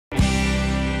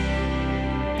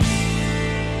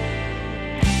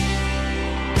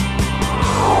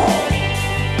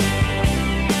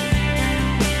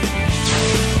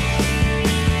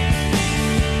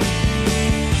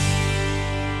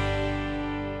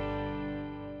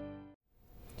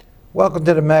Welcome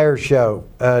to the Mayor's Show.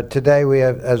 Today we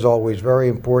have, as always, very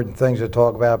important things to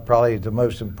talk about. Probably the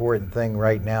most important thing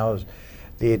right now is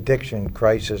the addiction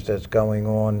crisis that's going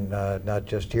on, not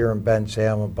just here in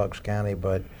Bensalem and Bucks County,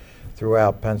 but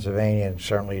throughout Pennsylvania and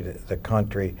certainly the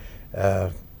country.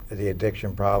 The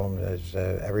addiction problem, as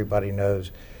everybody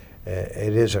knows,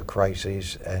 it is a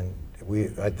crisis, and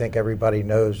I think everybody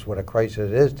knows what a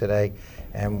crisis is today,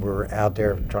 and we're out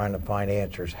there trying to find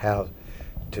answers how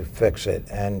to fix it.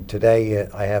 And today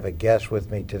I have a guest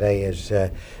with me. Today is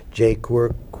Jay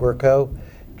Kurko.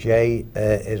 Jay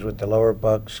is with the Lower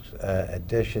Bucks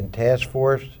Addiction Task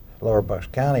Force, Lower Bucks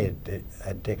County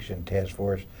Addiction Task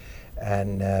Force.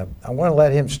 And I want to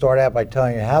let him start out by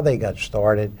telling you how they got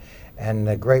started and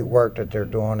the great work that they're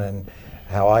doing and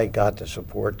how I got to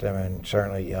support them. And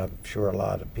certainly I'm sure a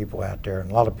lot of people out there, and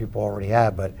a lot of people already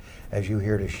have, but as you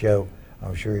hear the show,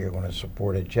 I'm sure you're going to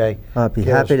support it. Jay? I'd be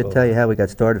happy to tell you how we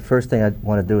got started. First thing I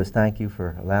want to do is thank you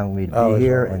for allowing me to be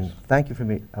here, and thank you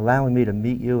for allowing me to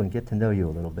meet you and get to know you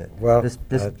a little bit. Well, this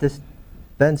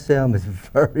Bensalem is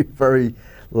very, very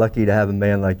lucky to have a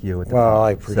man like you. Well,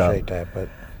 I appreciate that. But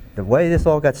the way this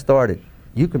all got started,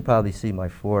 you can probably see my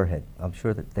forehead. I'm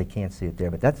sure that they can't see it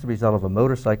there, but that's the result of a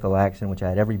motorcycle accident, which I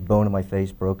had every bone in my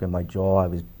face broken, my jaw. I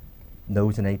was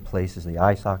nose in 8 places, the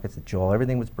eye sockets, the jaw,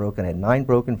 everything was broken. I had 9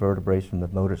 broken vertebrae from the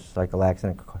motorcycle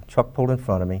accident. Truck pulled in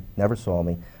front of me, never saw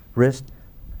me. Wrist,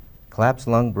 collapsed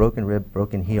lung, broken rib,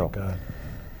 broken heel. Oh, God.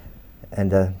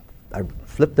 And I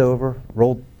flipped over,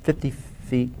 rolled 50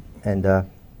 feet, and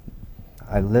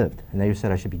I lived. And they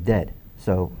said I should be dead.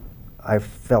 So I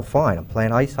felt fine. I'm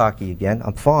playing ice hockey again.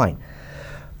 I'm fine.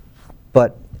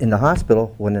 But in the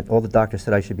hospital, when all the doctors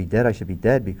said I should be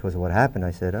dead because of what happened, I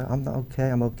said, I'm okay,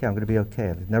 I'm going to be okay.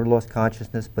 I've never lost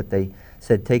consciousness, but they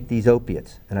said, take these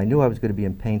opiates. And I knew I was going to be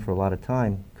in pain for a lot of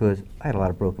time because I had a lot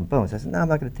of broken bones. I said, no, I'm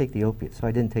not going to take the opiates. So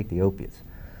I didn't take the opiates.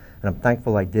 And I'm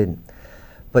thankful I didn't.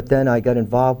 But then I got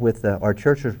involved with, our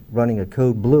church is running a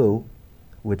Code Blue,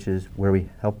 which is where we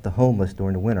help the homeless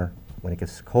during the winter when it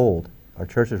gets cold. Our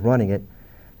church is running it.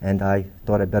 And I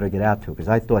thought I'd better get out to it because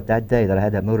I thought that day that I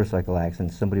had that motorcycle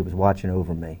accident, somebody was watching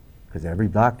over me because every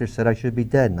doctor said I should be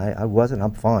dead, and I wasn't.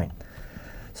 I'm fine.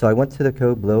 So I went to the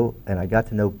Code Blue, and I got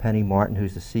to know Penny Martin,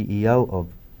 who's the CEO of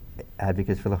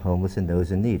Advocates for the Homeless and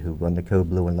Those in Need, who run the Code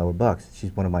Blue in Lower Bucks.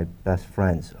 She's one of my best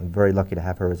friends. I'm very lucky to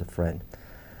have her as a friend.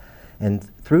 And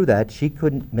through that, she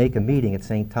couldn't make a meeting at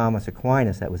St. Thomas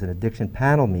Aquinas. That was an addiction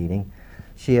panel meeting.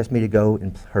 She asked me to go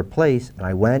in her place, and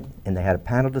I went, and they had a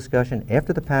panel discussion.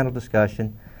 After the panel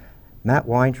discussion, Matt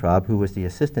Weintraub, who was the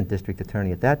assistant district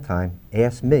attorney at that time,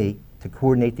 asked me to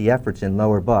coordinate the efforts in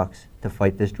Lower Bucks to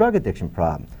fight this drug addiction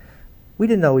problem. We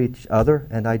didn't know each other,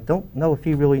 and I don't know if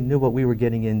he really knew what we were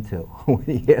getting into when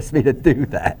he asked me to do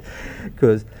that,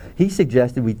 because he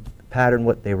suggested we pattern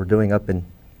what they were doing up in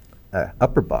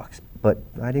Upper Bucks, but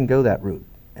I didn't go that route.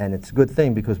 And it's a good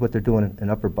thing because what they're doing in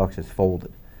Upper Bucks is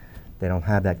folded. They don't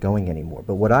have that going anymore.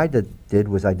 But what I did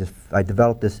was I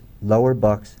developed this Lower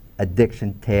Bucks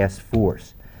Addiction Task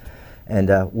Force. And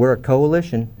we're a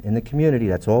coalition in the community.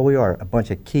 That's all we are, a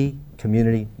bunch of key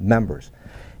community members.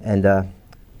 And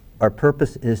our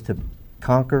purpose is to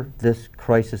conquer this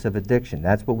crisis of addiction.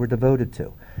 That's what we're devoted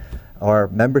to. Our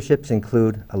memberships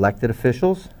include elected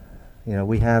officials. You know,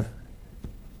 we have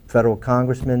federal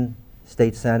congressman,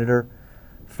 state senator,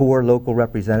 4 local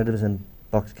representatives in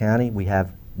Bucks County. We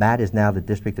have Matt is now the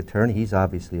district attorney. He's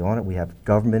obviously on it. We have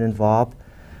government involved.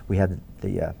 We have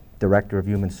the director of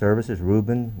human services,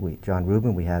 John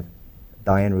Rubin. We have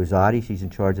Diane Rosati. She's in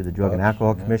charge of the Drug and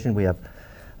Alcohol Commission. We have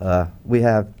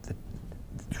the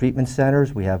treatment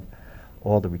centers. We have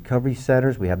all the recovery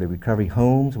centers. We have the recovery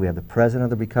homes. We have the president of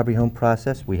the recovery home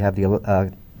process. We have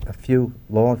a few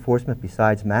law enforcement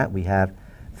besides Matt. We have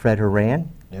Fred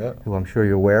Horan, who I'm sure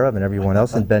you're aware of, and everyone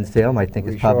else in Bensalem I think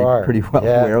is probably pretty well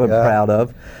aware of and proud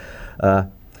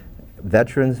of.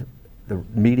 Veterans, the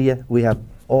media, we have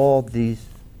all these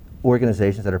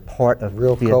organizations that are part of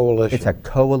real coalition. It's a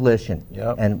coalition.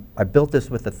 And I built this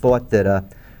with the thought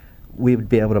that we would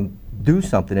be able to do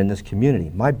something in this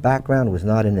community. My background was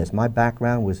not in this. My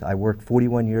background was I worked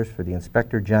 41 years for the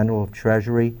Inspector General of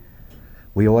Treasury.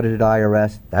 We audited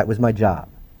IRS. That was my job.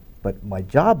 But my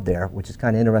job there, which is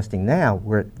kind of interesting now,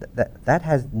 where that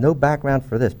has no background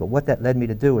for this, but what that led me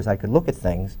to do is I could look at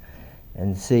things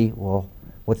and see, well,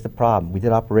 what's the problem? We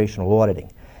did operational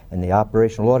auditing. And the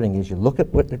operational auditing is you look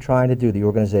at what they're trying to do, the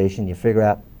organization, you figure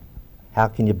out how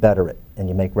can you better it, and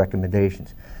you make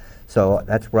recommendations. So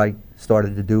that's what I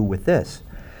started to do with this.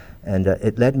 And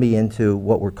it led me into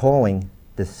what we're calling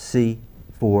the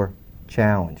C4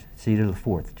 challenge, C to the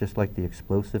fourth, just like the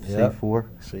explosive C4.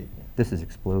 this is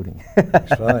exploding.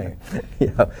 It's funny.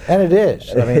 You know, And it is.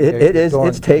 I mean, it is. doing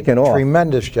It's taken off.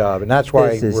 Tremendous job, and that's why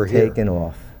This is we're here. taken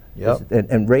off. Yep.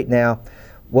 And right now,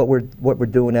 what we're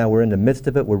doing now, we're in the midst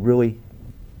of it. We're really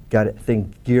got it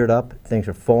thing geared up. Things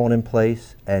are falling in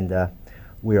place, and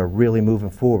we are really moving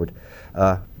forward.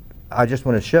 I just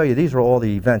want to show you, these are all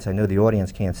the events. I know the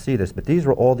audience can't see this, but these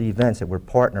are all the events that we're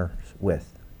partners with.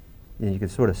 And you can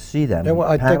sort of see them. And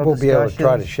I think Panel we'll be able to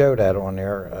try to discussions. show that on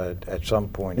there at some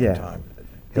point in time.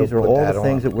 These He'll are put all that the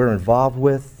things on. that we're involved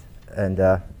with,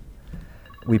 and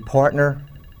we partner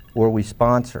or we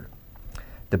sponsor.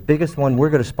 The biggest one we're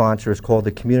going to sponsor is called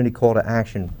the Community Call to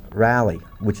Action Rally,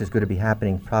 which is going to be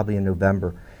happening probably in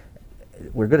November.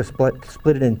 We're going to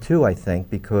split it in two, I think,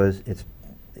 because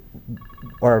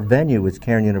our venue is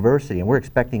Cairn University, and we're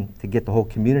expecting to get the whole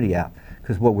community out,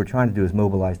 because what we're trying to do is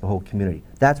mobilize the whole community.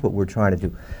 That's what we're trying to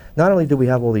do. Not only do we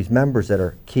have all these members that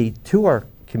are key to our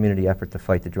community effort to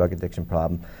fight the drug addiction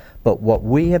problem, but what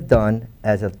we have done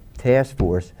as a task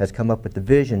force has come up with the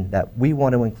vision that we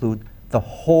want to include the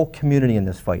whole community in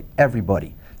this fight,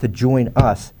 everybody, to join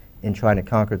us in trying to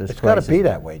conquer this It's got crisis. to be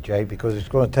that way, Jay, because it's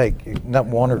going to take not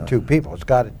one or two people. It's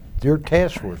got your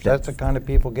task force. That's the kind of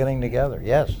people getting together.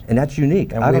 Yes. And that's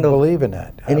unique. And I we don't know believe in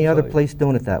that. any other Absolutely. place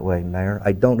doing it that way, Mayor.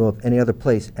 I don't know of any other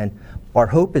place. And our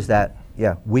hope is that,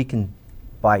 yeah, we can,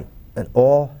 by an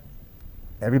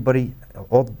everybody,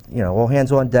 all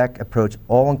hands on deck approach,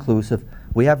 all inclusive.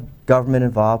 We have government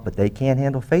involved, but they can't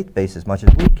handle faith-based as much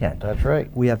as we can. That's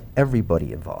right. We have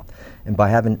everybody involved. And by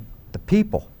having the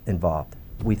people involved,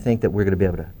 we think that we're going to be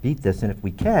able to beat this. And if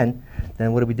we can,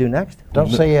 then what do we do next?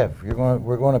 Don't say if. We're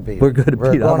going to beat it. We're going to beat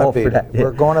it. I'm gonna all for beat that, it. yeah.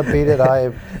 We're going to beat it. I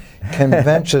am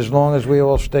convinced as long as we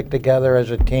all stick together as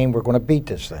a team, we're going to beat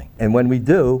this thing. And when we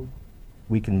do,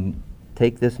 we can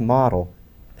take this model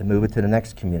and move it to the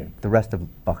next community, the rest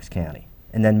of Bucks County,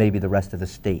 and then maybe the rest of the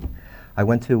state. I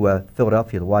went to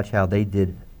Philadelphia to watch how they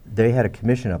did. They had a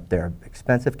commission up there,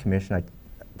 expensive commission.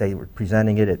 They were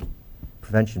presenting it at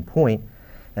Prevention Point,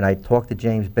 and I talked to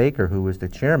James Baker, who was the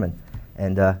chairman,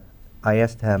 and I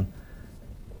asked him,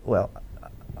 well,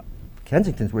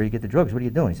 Kensington's where you get the drugs. What are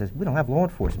you doing? He says, we don't have law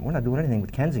enforcement. We're not doing anything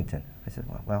with Kensington. I said,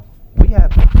 well, we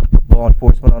have law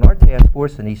enforcement on our task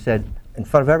force. And he said, in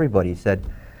front of everybody, he said,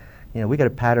 we got to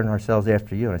pattern ourselves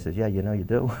after you. And I said, yeah, you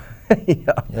do.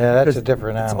 Yeah, that's a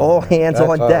different It's animal. all hands That's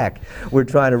on deck. We're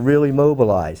trying to really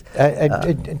mobilize.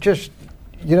 It just,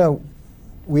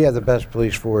 we have the best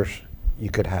police force you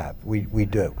could have. We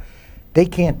do. They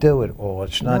can't do it all.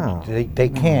 It's not. No. They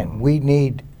can't. We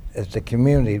need, as the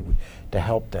community, to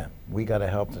help them. We got to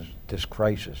help this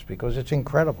crisis because it's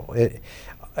incredible.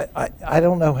 I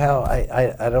don't know how.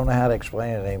 I don't know how to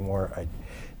explain it anymore.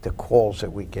 The calls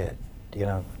that we get,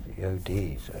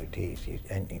 ODs,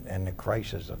 and the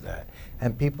crisis of that,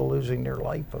 and people losing their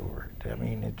life over it. I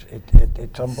mean,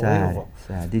 it's unbelievable.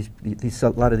 Sad. A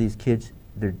lot of these kids,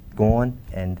 they're gone,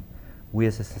 and we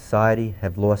as a society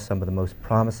have lost some of the most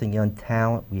promising young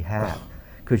talent we have.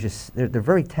 Because they're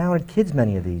very talented kids,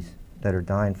 many of these, that are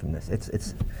dying from this.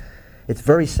 It's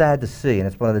very sad to see, and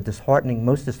it's one of the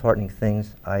most disheartening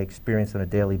things I experience on a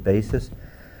daily basis.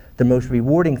 The most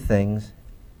rewarding things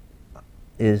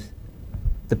is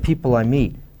the people I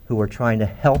meet who are trying to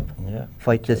help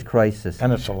fight this crisis.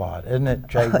 And it's a lot, isn't it,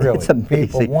 Jay? Really, It's amazing.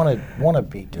 People want to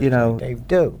beat this thing. They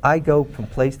do. I go from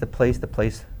place to place to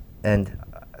place, and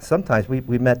sometimes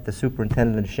we met the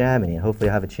superintendent of Chamonix, and hopefully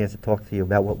I'll have a chance to talk to you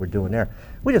about what we're doing there.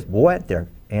 We just went there,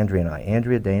 Andrea and I.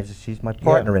 Andrea Danes, she's my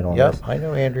partner in all this. Yep, I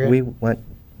know Andrea. We went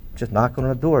just knocking on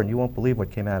the door, and you won't believe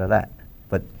what came out of that.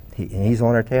 But he's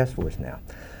on our task force now.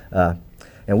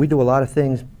 And we do a lot of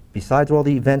things. Besides all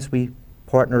the events we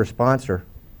partner or sponsor,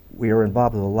 we are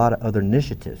involved with a lot of other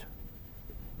initiatives.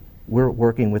 We're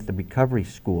working with the recovery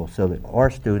school so that our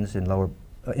students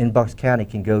in Bucks County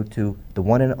can go to the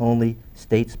one and only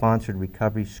state-sponsored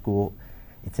recovery school.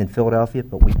 It's in Philadelphia,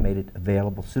 but we've made it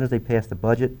available. As soon as they pass the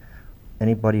budget,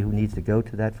 anybody who needs to go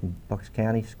to that from Bucks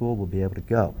County School will be able to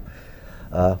go.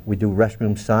 We do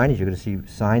restroom signage. You're going to see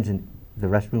signs in the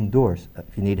restroom doors.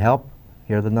 If you need help,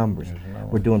 here are the numbers.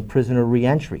 We're doing prisoner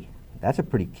reentry. That's a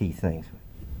pretty key thing.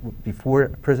 Before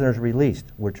prisoners are released,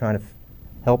 we're trying to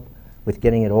help with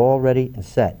getting it all ready and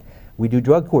set. We do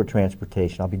drug court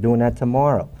transportation. I'll be doing that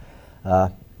tomorrow.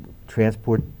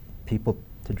 Transport people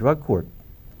to drug court.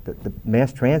 The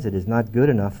mass transit is not good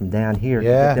enough from down here to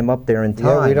get them up there in time.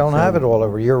 Yeah, we don't have it all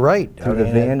over. You're right. Through the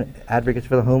van, Advocates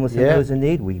for the Homeless and Those in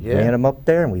Need, we van them up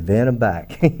there and we van them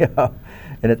back.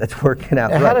 And it's working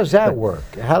out. How does that work?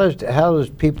 How does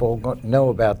people know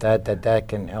about that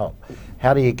can help?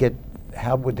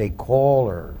 How would they call,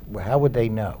 or how would they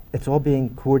know? It's all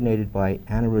being coordinated by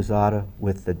Anna Rosada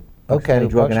with the Bucks Okay, County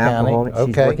Drug Bucks and Alcohol. County,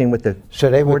 She's okay. working with the So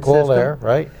they would court call system. there,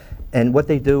 right? And what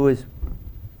they do is,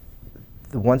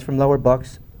 the ones from Lower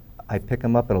Bucks, I pick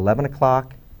them up at 11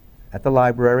 o'clock at the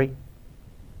library,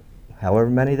 however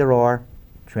many there are,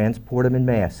 transport them in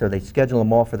mass. So they schedule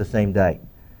them all for the same day.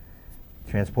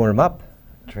 Transport them up,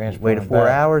 Transport wait them 4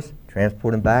 back. hours,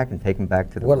 transport them back, and take them back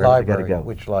to the What wherever they library? gotta go.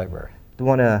 Which library? The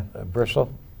one,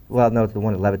 Bristol? well, no, it's the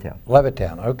one at Levittown.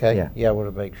 Levittown, okay. Yeah. Yeah, I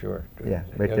want to make sure. Yeah,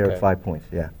 right there Okay. at 5 Points,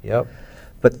 yeah. Yep.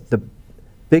 But the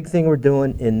big thing we're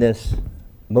doing in this,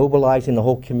 mobilizing the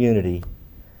whole community,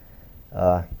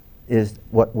 is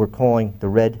what we're calling the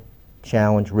Red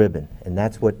Challenge Ribbon, and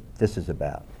that's what this is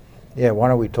about. Yeah, why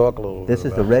don't we talk a little bit This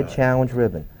is the about Red that? Challenge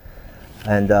Ribbon.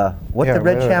 And what Yeah, the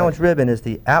Red really. Challenge Ribbon is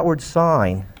the outward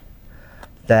sign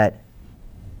that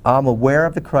I'm aware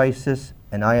of the crisis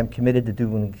and I am committed to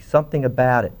doing something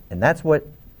about it. And that's what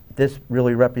this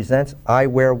really represents. I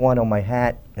wear one on my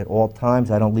hat at all times.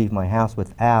 I don't leave my house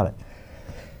without it.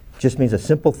 Just means a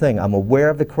simple thing. I'm aware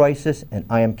of the crisis and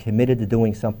I am committed to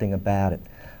doing something about it.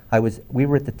 We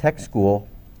were at the tech school,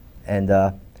 and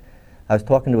I was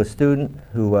talking to a student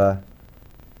who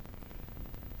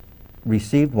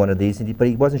received one of these, but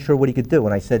he wasn't sure what he could do.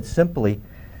 And I said simply,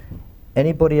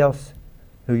 anybody else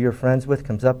who you're friends with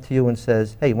comes up to you and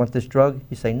says, hey, you want this drug?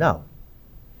 You say no.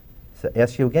 So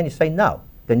ask you again, you say no.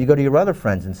 Then you go to your other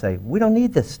friends and say, we don't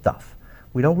need this stuff.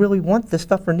 We don't really want this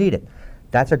stuff or need it.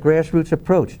 That's a grassroots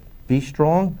approach. Be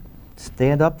strong.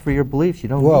 Stand up for your beliefs. You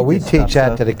don't Well, need we this teach stuff.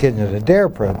 that to the kids in the DARE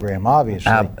program,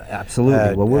 obviously.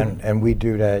 Absolutely. Well, we're, and we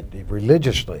do that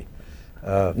religiously.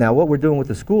 now, what we're doing with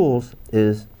the schools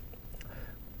is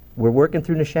we're working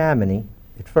through Neshaminy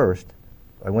at first.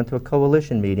 I went to a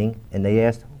coalition meeting, and they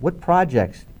asked, what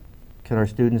projects can our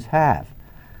students have?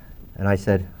 And I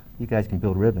said, you guys can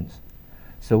build ribbons.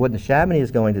 So what Neshaminy is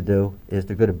going to do is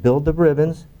they're going to build the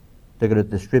ribbons, they're going to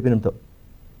distribute them to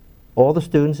all the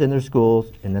students in their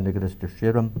schools, and then they're going to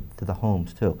distribute them to the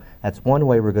homes too. That's one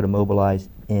way we're going to mobilize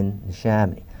in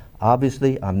Neshaminy.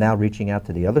 Obviously, I'm now reaching out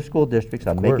to the other school districts.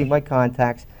 I'm making my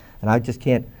contacts, and I just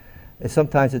can't.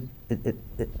 Sometimes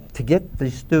to get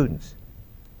these students,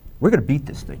 we're going to beat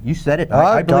this thing. You said it.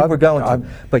 I believe we're going to.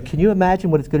 But can you imagine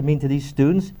what it's going to mean to these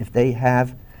students if they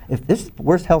have? If this is the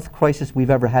worst health crisis we've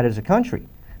ever had as a country,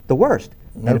 the worst.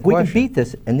 No and if we can question. beat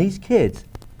this, and these kids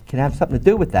can have something to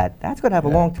do with that, that's going to have a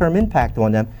long-term impact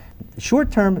on them.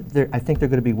 Short term, I think they're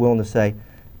going to be willing to say,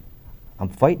 I'm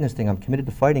fighting this thing, I'm committed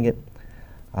to fighting it,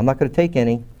 I'm not going to take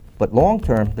any. But long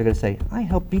term, they're going to say, I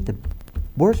helped beat the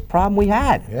worst problem we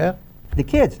had. Yeah. The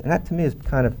kids. And that to me is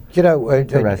kind of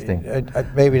interesting.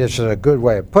 Maybe this is a good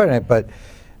way of putting it, but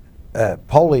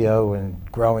polio and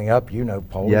growing up, you know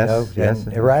polio, Yes.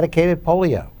 and eradicated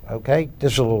polio, okay?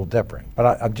 This is a little different.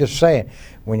 But I'm just saying,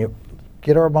 when you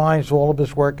get our minds, all of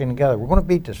us working together, we're going to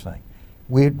beat this thing.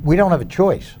 We don't have a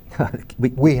choice.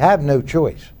 We have no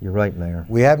choice. You're right, Mayor.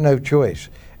 We have no choice.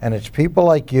 And it's people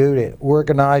like you that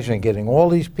organize and getting all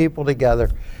these people together.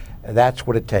 That's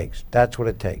what it takes. That's what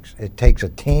it takes. It takes a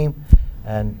team.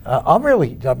 And I'm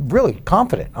really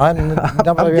confident. I'm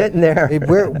getting there.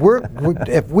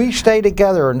 If we stay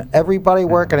together and everybody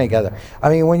working together. I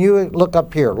mean, when you look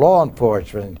up here, law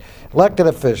enforcement, elected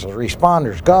officials,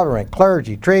 responders, government,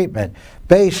 clergy, treatment,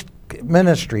 based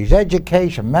ministries,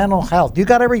 education, mental health. You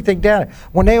got everything down there.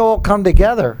 When they all come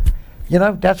together, you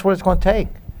know, that's what it's going to take.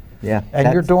 Yeah.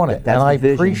 And you're doing it. And I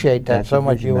vision. appreciate that That's so the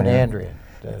much, vision, you and Mayor. Andrea.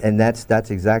 And that's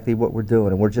exactly what we're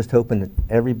doing. And we're just hoping that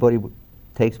everybody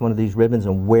takes one of these ribbons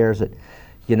and wears it.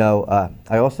 You know,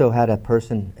 I also had a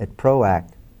person at ProAct.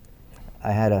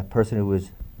 I had a person who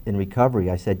was in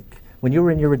recovery. I said, when you were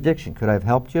in your addiction, could I have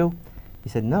helped you? He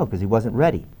said no, because he wasn't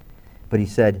ready. But he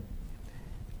said,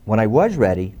 when I was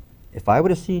ready, if I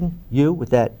would have seen you with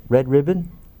that red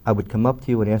ribbon, I would come up to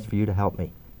you and ask for you to help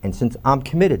me. And since I'm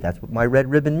committed, that's what my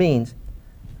red ribbon means,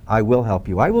 I will help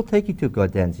you. I will take you to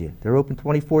Gaudenzia. They're open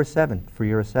 24/7 for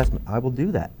your assessment. I will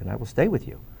do that, and I will stay with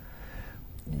you.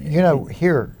 You know,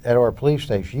 here at our police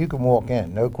station, you can walk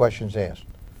in, no questions asked.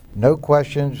 No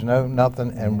questions, no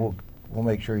nothing, and we'll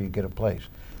make sure you get a place.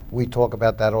 We talk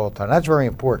about that all the time. That's very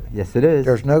important. Yes, it is.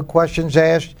 There's no questions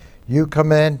asked. You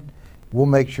come in, we'll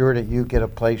make sure that you get a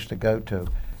place to go to,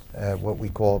 what we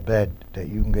call a bed, that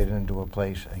you can get into a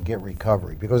place and get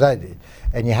recovery. Because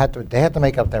they have to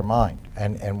make up their mind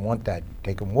and want that.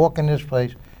 They can walk in this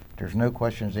place, there's no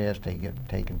questions asked, they get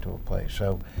taken to a place.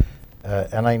 So,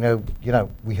 and I know, you know,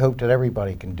 we hope that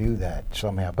everybody can do that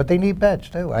somehow. But they need beds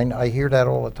too. I hear that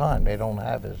all the time. They don't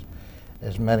have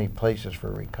as many places for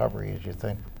recovery as you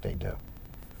think they do.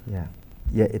 Yeah.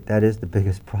 Yeah, that is the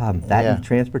biggest problem. That and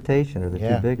transportation are the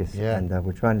two biggest. Yeah. And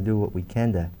we're trying to do what we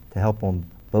can to help on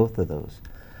both of those.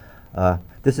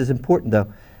 This is important,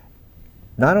 though.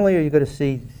 Not only are you going to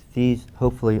see these,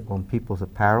 hopefully, on people's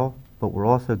apparel, but we're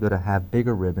also going to have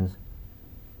bigger ribbons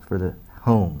for the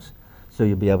homes. So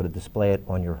you'll be able to display it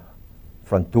on your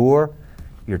front door,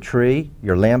 your tree,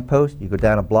 your lamppost. You go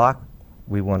down a block,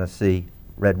 we want to see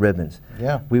red ribbons.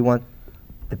 Yeah. We want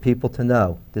the people to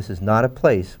know this is not a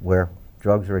place where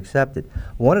drugs are accepted.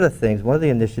 One of the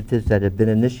initiatives that have been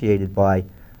initiated by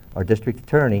our district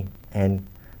attorney and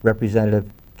Representative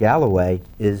Galloway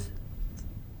is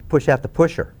push out the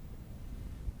pusher.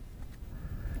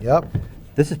 Yep.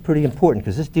 This is pretty important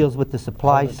because this deals with the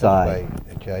supply side. Hold it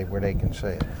this way, Jay, where they can see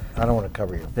it. I don't want to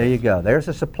cover your face. There you go. There's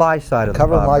the supply side of the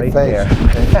Cover problem my right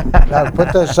face. there. Now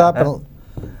put this up and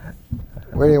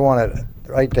where do you want it?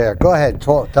 Right there. Go ahead.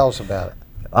 Tell us about it.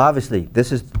 Obviously,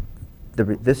 this is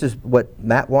what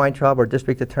Matt Weintraub, our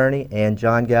district attorney, and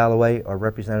John Galloway, our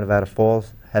representative out of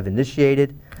Falls, have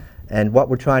initiated. And what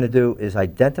we're trying to do is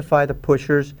identify the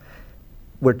pushers.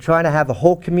 We're trying to have the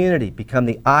whole community become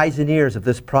the eyes and ears of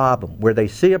this problem. Where they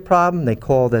see a problem, they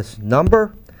call this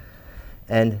number,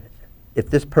 and if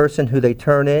this person who they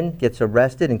turn in gets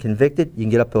arrested and convicted, you can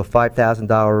get up to a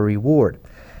 $5,000 reward.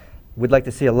 We'd like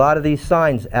to see a lot of these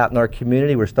signs out in our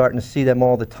community. We're starting to see them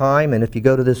all the time, and if you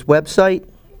go to this website,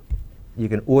 you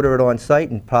can order it on site,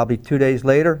 and probably 2 days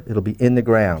later, it'll be in the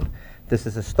ground. This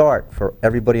is a start for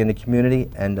everybody in the community,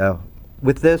 and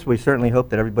with this, we certainly hope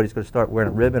that everybody's going to start wearing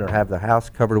a ribbon or have their house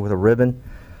covered with a ribbon.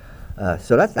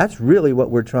 So that's really what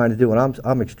we're trying to do, and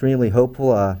I'm extremely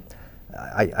hopeful.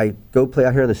 I go play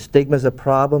out here. The stigma's a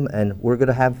problem, and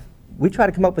we try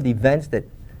to come up with events that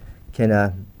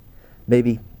can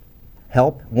maybe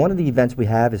help. One of the events we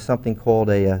have is something called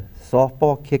a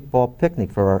softball kickball picnic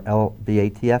for our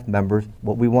LBATF members.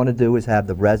 What we want to do is have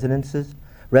the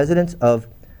residents of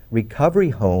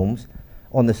recovery homes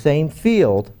on the same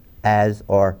field as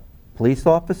our police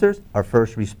officers, our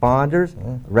first responders,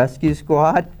 rescue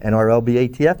squad, and our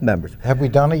LBATF members. Have we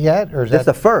done it yet, or is That's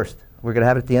that the first. We're going to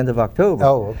have it at the end of October.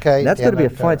 Oh, okay. And that's going to be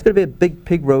fun. It's going to be a big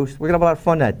pig roast. We're going to have a lot of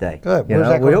fun that day. Good. You Where's know?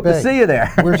 that We gonna hope be? to see you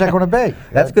there. Where's that going to be?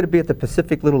 That's going to be at the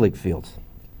Pacific Little League fields.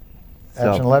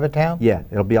 That's in Levittown? Yeah,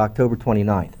 it'll be October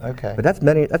 29th. Okay. But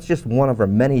that's just one of our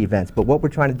many events. But what we're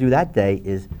trying to do that day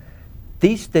is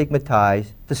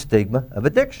destigmatize the stigma of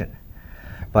addiction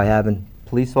by having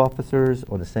police officers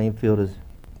on the same field as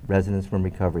residents from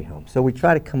recovery homes. So we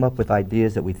try to come up with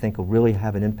ideas that we think will really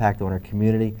have an impact on our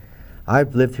community.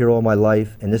 I've lived here all my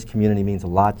life, and this community means a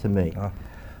lot to me. Me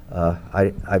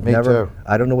too.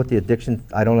 I don't know what the addiction,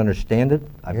 I don't understand it.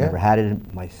 I've never had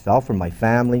it myself or my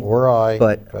family. Or I.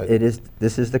 But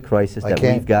this is the crisis that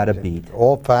we've got to beat.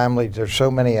 All families, there's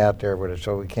so many out there with it,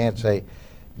 so we can't say,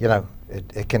 you know,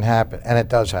 it can happen, and it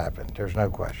does happen. There's no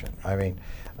question. I mean,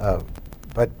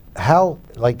 but how,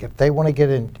 like, if they want to get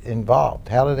involved,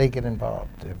 how do they get involved?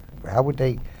 How would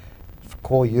they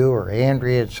call you or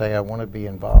Andrea and say, I want to be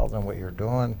involved in what you're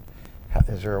doing?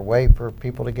 Is there a way for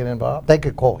people to get involved? They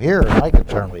could call here, and I could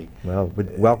certainly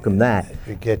we'd welcome that.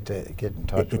 Get in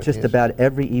touch with It's just you. about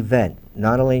every event.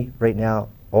 Not only right now,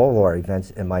 all of our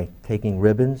events am I taking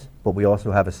ribbons, but we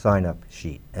also have a sign-up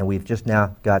sheet. And we've just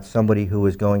now got somebody who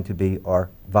is going to be our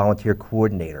volunteer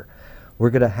coordinator. We're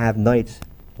going to have nights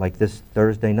like this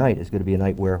Thursday night is going to be a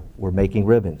night where we're making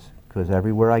ribbons, because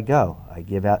everywhere I go, I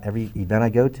give out, every event I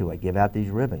go to, I give out these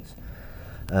ribbons.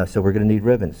 So we're going to need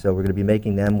ribbons. So we're going to be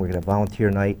making them. We're going to have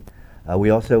volunteer night. We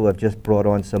also have just brought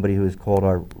on somebody who is called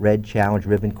our Red Challenge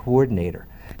Ribbon Coordinator,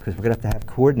 because we're going to have to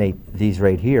coordinate these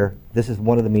right here. This is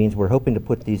one of the means. We're hoping to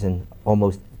put these in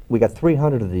we got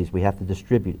 300 of these we have to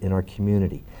distribute in our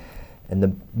community. And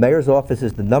the mayor's office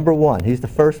is the #1. He's the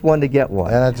first one to get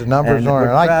one. And it's the numbers on it.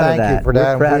 And I thank you for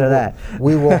that. We're proud of that.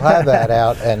 We will have that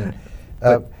out. And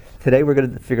today we're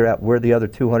going to figure out where the other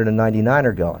 299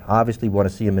 are going. Obviously, we want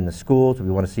to see them in the schools. We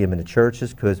want to see them in the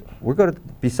churches, because we're going to,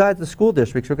 besides the school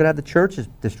districts, we're going to have the churches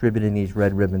distributing these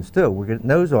red ribbons too. We're getting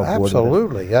those on board.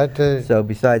 Absolutely. So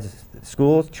besides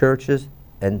schools, churches,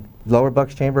 and Lower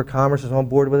Bucks Chamber of Commerce is on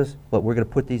board with us, but we're going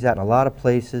to put these out in a lot of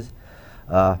places.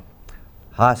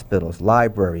 Hospitals,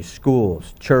 libraries,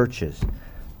 schools, churches,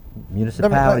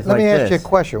 municipalities let me like ask you a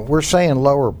question. We're saying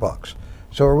Lower Bucks.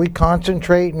 So are we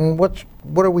concentrating, what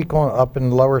are we going up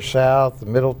in Lower South,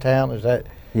 Middletown? Is that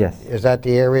Yes. Is that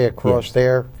the area across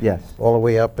there? Yes. All the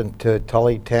way up into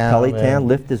Tullytown? Tullytown,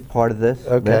 Lift is part of this.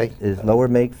 Okay. Lift is Lower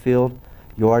Makefield,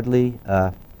 Yardley,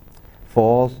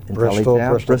 Falls, and Bristol,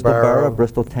 Tullytown, Bristol Borough, Borough,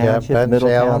 Bristol Township, Bensalem.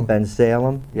 Middletown,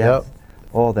 Bensalem. Yes. Yep.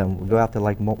 All of them. We go out to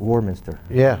like Warminster.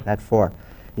 Yeah. That far.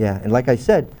 Yeah. And like I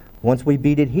said, once we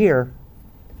beat it here,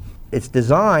 it's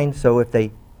designed so if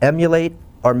they emulate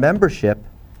our membership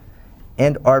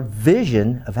and our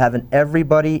vision of having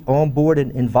everybody on board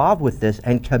and involved with this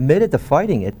and committed to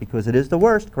fighting it, because it is the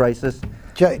worst crisis.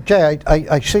 Jay,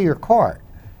 I see your card.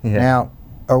 Yeah. Now,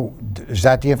 is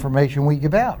that the information we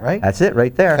give out, right? That's it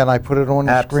right there. Can I put it on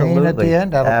the screen at the Absolutely.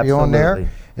 end? That'll be on there. Absolutely.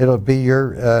 It'll be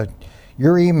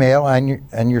your email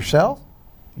and your cell.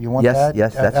 You want Yes, that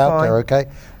yes, that's out there, fine.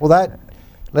 okay? Well, that,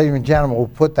 ladies and gentlemen, we'll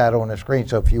put that on the screen.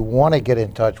 So if you want to get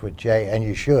in touch with Jay, and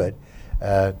you should,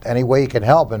 any way you can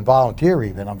help and volunteer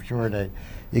even, I'm sure that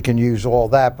you can use all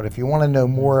that. But if you want to know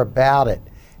more about it,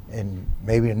 and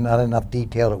maybe not enough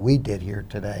detail that we did here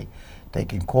today, they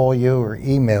can call you or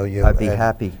email you. I'd be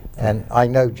happy. And I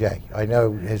know Jay. I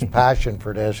know his passion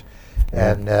for this.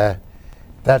 Yeah. And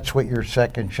that's what your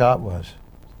second shot was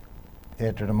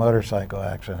after the motorcycle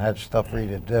accident. Had stuff for you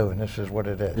to do, and this is what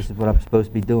it is. This is what I'm supposed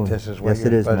to be doing. This is what yes, you're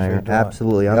it is, supposed to be Mayor. doing.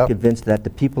 Absolutely. I'm Yep. convinced that the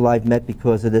people I've met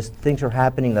because of this, things are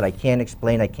happening that I can't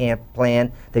explain, I can't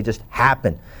plan. They just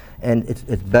happen. And it's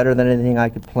better than anything I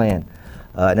could plan.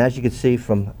 And as you can see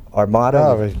from our motto,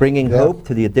 Oh, bringing yeah. hope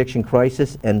to the addiction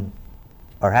crisis, and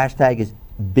our hashtag is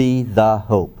Be the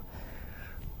Hope.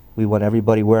 We want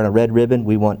everybody wearing a red ribbon.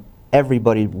 We want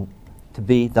everybody to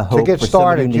be the hope To get for somebody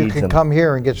started, who you needs can them. come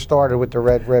here and get started with the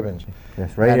red ribbons.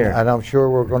 Yes, right and, here. And I'm sure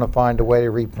we're going to find a way to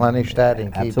replenish that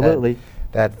and keep Absolutely.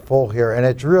 that full here. And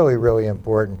it's really, really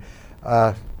important.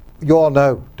 You all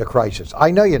know the crisis.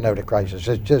 I know you know the crisis.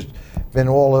 It's just been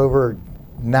all over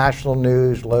national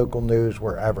news, local news,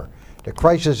 wherever. The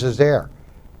crisis is there.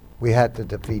 We had to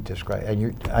defeat this crisis.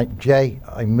 And Jay,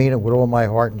 I mean it with all my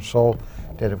heart and soul,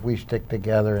 that if we stick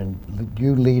together and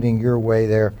you leading your way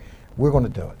there, we're going to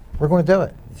do it. We're going to do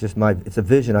it. It's just it's a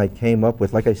vision I came up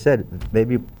with. Like I said,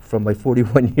 maybe from my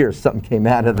 41 years, something came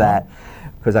out of that,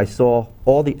 because I saw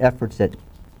all the efforts that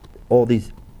all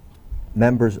these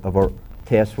members of our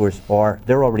task force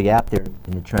they're already out there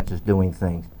in the trenches doing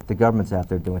things. The government's out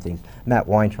there doing things. Matt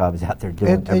Weintraub is out there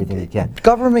doing everything he can.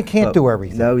 Government can't do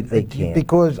everything. No, they can't.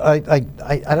 Because I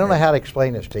don't know how to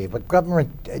explain this to you, but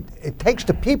government, it takes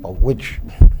the people, which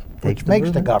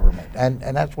makes the government, and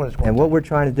that's what it's going to And what we're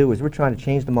trying to do is we're trying to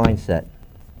change the mindset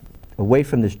away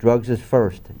from this drugs is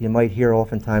first. You might hear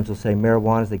oftentimes they'll say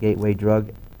marijuana is the gateway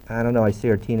drug. I don't know. I see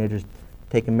our teenagers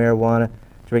taking marijuana,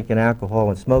 drinking alcohol,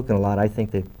 and smoking a lot. I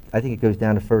think it goes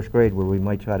down to first grade, where we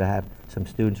might try to have some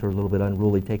students who are a little bit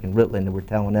unruly taking Ritalin, and we're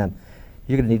telling them,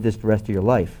 you're going to need this the rest of your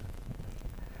life.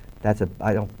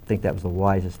 I don't think that was the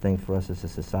wisest thing for us as a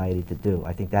society to do.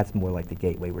 I think that's more like the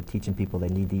gateway. We're teaching people they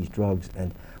need these drugs,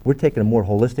 and we're taking a more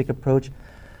holistic approach.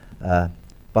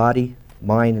 Body,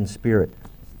 mind, and spirit.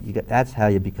 That's how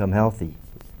you become healthy.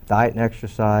 Diet and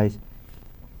exercise,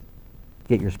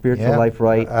 get your spiritual life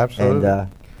right, absolutely. and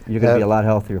you're going to be a lot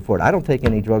healthier for it. I don't take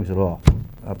any drugs at all.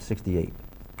 I'm 68.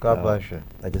 God bless you.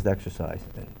 I just exercise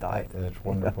and diet. That's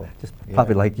wonderful. Just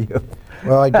probably like you.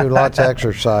 Well, I do lots of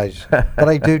exercise, but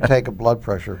I do take a blood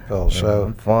pressure pill, so.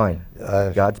 I'm fine.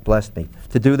 God's blessed me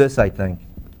to do this, I think.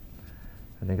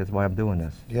 I think that's why I'm doing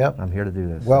this. Yep. I'm here to do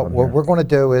this. Well, so what we're going to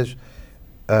do is,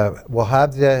 we'll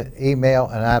have the email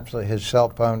and absolutely his cell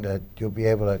phone that you'll be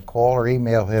able to call or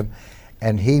email him,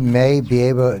 and he may be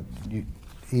able to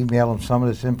email him some of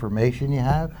this information you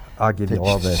have. I'll give you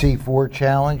all this. C4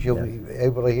 challenge you'll be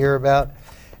able to hear about.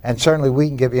 And certainly we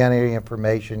can give you any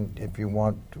information if you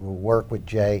want to work with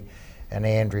Jay and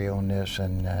Andrea on this,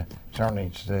 and certainly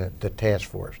it's the task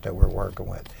force that we're working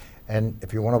with. And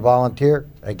if you want to volunteer,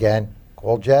 again,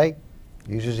 call Jay,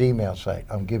 use his email site.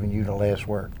 I'm giving you the last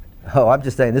word. Oh, I'm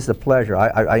just saying, this is a pleasure.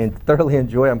 I thoroughly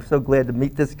enjoy it. I'm so glad to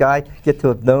meet this guy, get to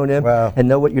have known him, and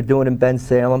know what you're doing in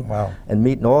Bensalem, and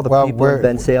meeting all the people in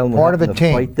Bensalem part of a to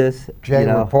team. fight this. Jay,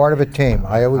 we're part of a team.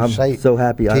 I always say so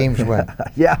happy. Teams win.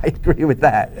 Yeah, I agree with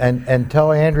that. And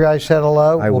tell Andrea I said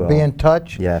hello. We'll be in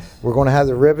touch. Yes. We're going to have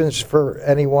the ribbons for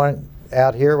anyone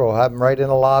out here. We'll have them right in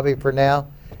the lobby for now.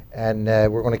 And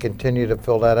we're going to continue to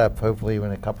fill that up. Hopefully in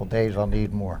a couple days I'll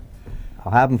need more.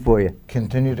 I'll have them for you.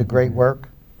 Continue the great work.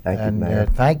 Thank you, and Mayor.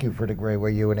 thank you for the great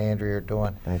work you and Andrea are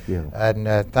doing. Thank you. And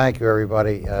thank you,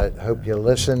 everybody. Hope you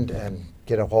listened and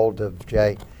get a hold of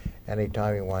Jay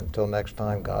anytime you want. Until next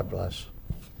time, God bless.